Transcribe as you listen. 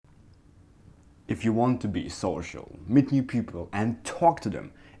If you want to be social, meet new people, and talk to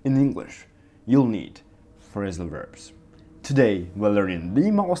them in English, you'll need phrasal verbs. Today, we're learning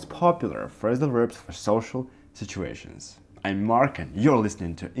the most popular phrasal verbs for social situations. I'm Mark, and you're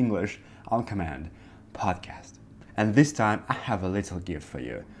listening to English on Command podcast. And this time, I have a little gift for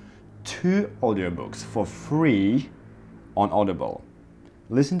you. 2 audiobooks for free on Audible.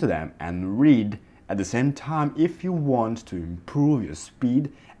 Listen to them and read at the same time if you want to improve your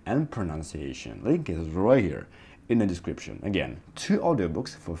speed and pronunciation. Link is right here in the description. Again, 2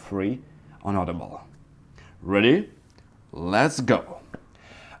 audiobooks for free on Audible. Ready? Let's go.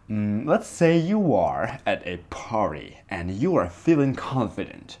 Let's say you are at a party and you are feeling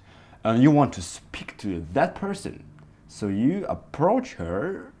confident and you want to speak to that person. So you approach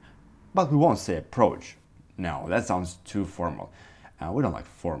her, but we won't say approach. No, that sounds too formal. We don't like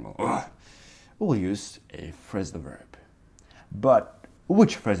formal. We'll use a phrasal verb. But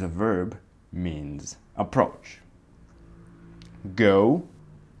which phrasal verb means approach? Go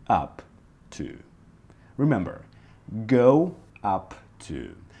up to. Remember, go up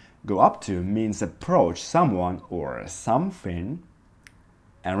to. Go up to means approach someone or something.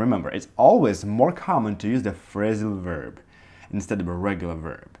 And remember, it's always more common to use the phrasal verb instead of a regular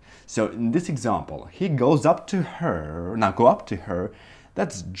verb. So in this example, he goes up to her. Now, go up to her,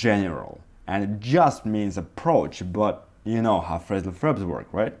 that's general. And it just means approach, but you know how phrasal verbs work,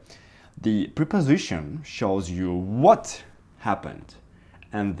 right? The preposition shows you what happened,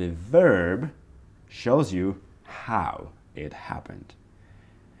 and the verb shows you how it happened.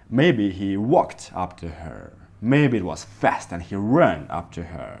 Maybe he walked up to her. Maybe it was fast and he ran up to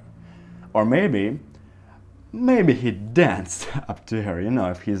her. Or maybe he danced up to her, you know,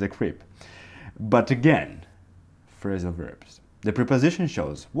 if he's a creep. But again, phrasal verbs. The preposition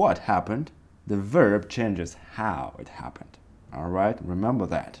shows what happened. The verb changes how it happened. All right, remember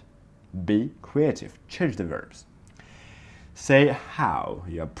that. Be creative. Change the verbs. Say how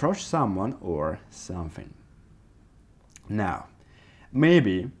you approach someone or something. Now,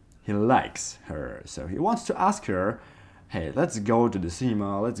 maybe he likes her, so he wants to ask her, hey, let's go to the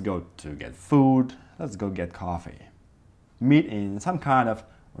cinema, let's go to get food, let's go get coffee. Meet in some kind of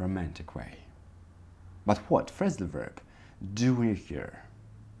romantic way. But what phrasal verb do we hear?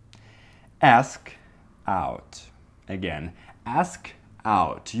 Ask out. Again, ask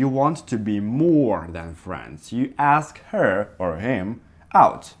out. You want to be more than friends. You ask her or him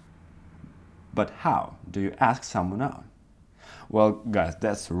out. But how do you ask someone out? Well, guys,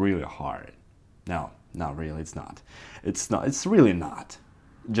 that's really hard. No, not really, it's not. It's really not.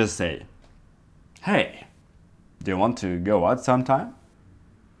 Just say, hey, do you want to go out sometime?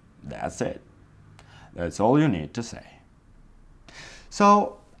 That's it. That's all you need to say.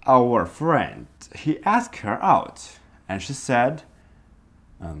 So, our friend, he asked her out, and she said,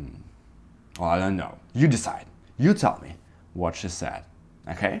 well, I don't know. You decide. You tell me what she said.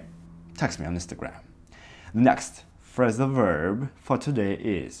 Okay? Text me on Instagram. The next phrasal verb for today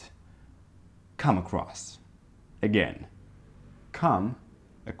is come across. Again, come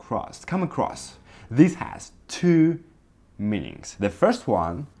across. Come across. This has 2 meanings. The first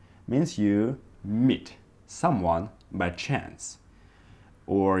one means you meet someone by chance,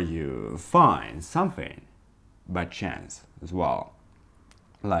 or you find something by chance as well.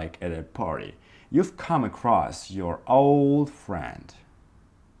 Like at a party, you've come across your old friend.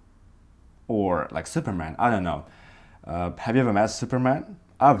 Or like Superman, I don't know. Have you ever met Superman?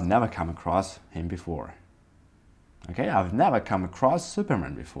 I've never come across him before. Okay, I've never come across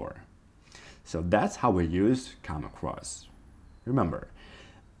Superman before. So that's how we use come across. Remember,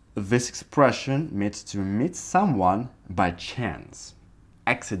 this expression means to meet someone by chance,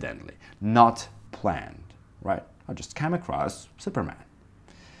 accidentally, not planned, right? I just came across Superman.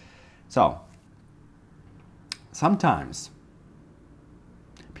 So, sometimes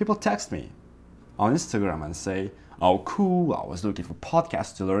people text me on Instagram and say, oh cool, I was looking for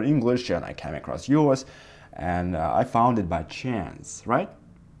podcasts to learn English and I came across yours and I found it by chance, right?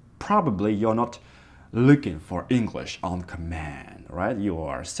 Probably you're not looking for English on command, right? You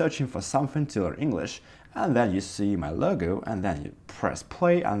are searching for something to learn English and then you see my logo and then you press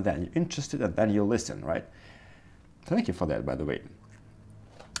play and then you're interested and then you listen, right? Thank you for that, by the way.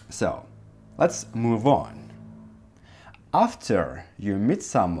 So, let's move on. After you meet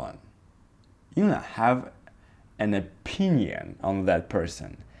someone, you now have an opinion on that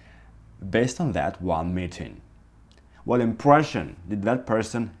person based on that one meeting. What impression did that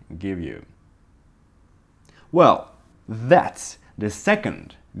person give you? Well, that's the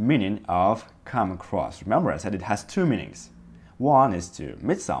second meaning of come across. Remember, I said it has 2 meanings. One is to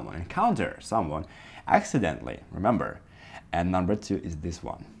meet someone, encounter someone accidentally, remember. And number 2 is this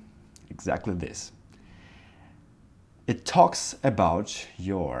one. exactly this. It talks about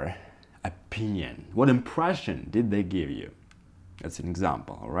your opinion. What impression did they give you? That's an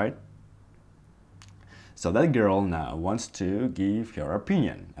example, all right? So that girl now wants to give her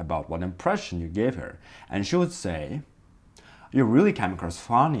opinion about what impression you gave her. And she would say, you really came across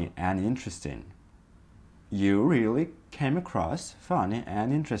funny and interesting. You really came across funny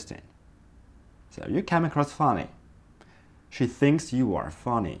and interesting. So you came across funny. She thinks you are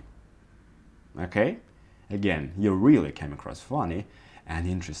funny. Okay? Again, you really came across funny and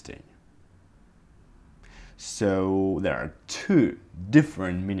interesting. So there are two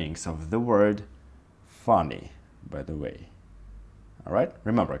different meanings of the word funny, by the way. All right?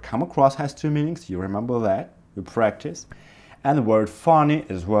 Remember, come across has two meanings. You remember that. You practice. And the word funny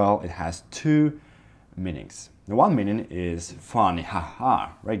as well, it has two meanings. The one meaning is funny, haha,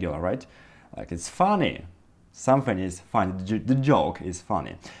 regular, right? Like it's funny. Something is funny. The joke is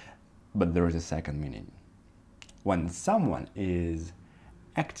funny. But there is a second meaning. When someone is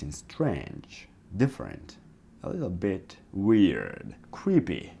acting strange, different, a little bit weird,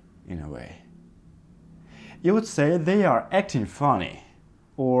 creepy in a way, you would say they are acting funny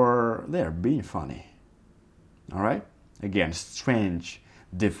or they are being funny. All right? Again, strange,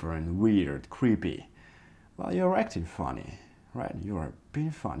 different, weird, creepy. Well, you're acting funny, right? You are being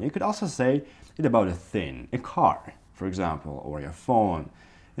funny. You could also say it about a thing, a car, for example, or your phone.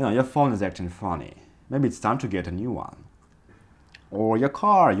 You know, your phone is acting funny. Maybe it's time to get a new one. Or your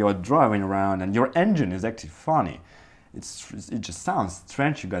car, you're driving around and your engine is acting funny. It just sounds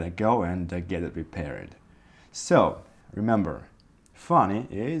strange. You gotta go and get it repaired. So, remember, funny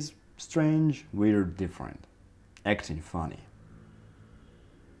is strange, weird, different. Acting funny.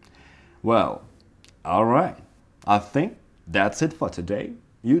 Well, alright. I think that's it for today.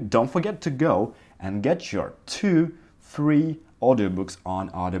 You don't forget to go and get your 2 free audiobooks on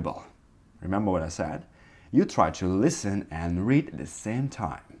Audible. Remember what I said? You try to listen and read at the same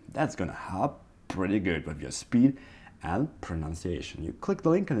time. That's gonna help pretty good with your speed and pronunciation. You click the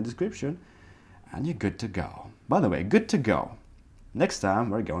link in the description and you're good to go. By the way, good to go. Next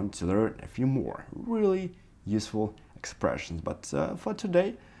time we're going to learn a few more really useful expressions. But for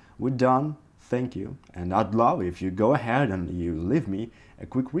today, we're done. Thank you. And I'd love if you go ahead and you leave me a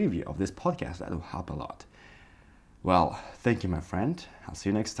quick review of this podcast. That will help a lot. Well, thank you, my friend. I'll see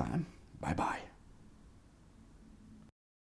you next time. Bye-bye.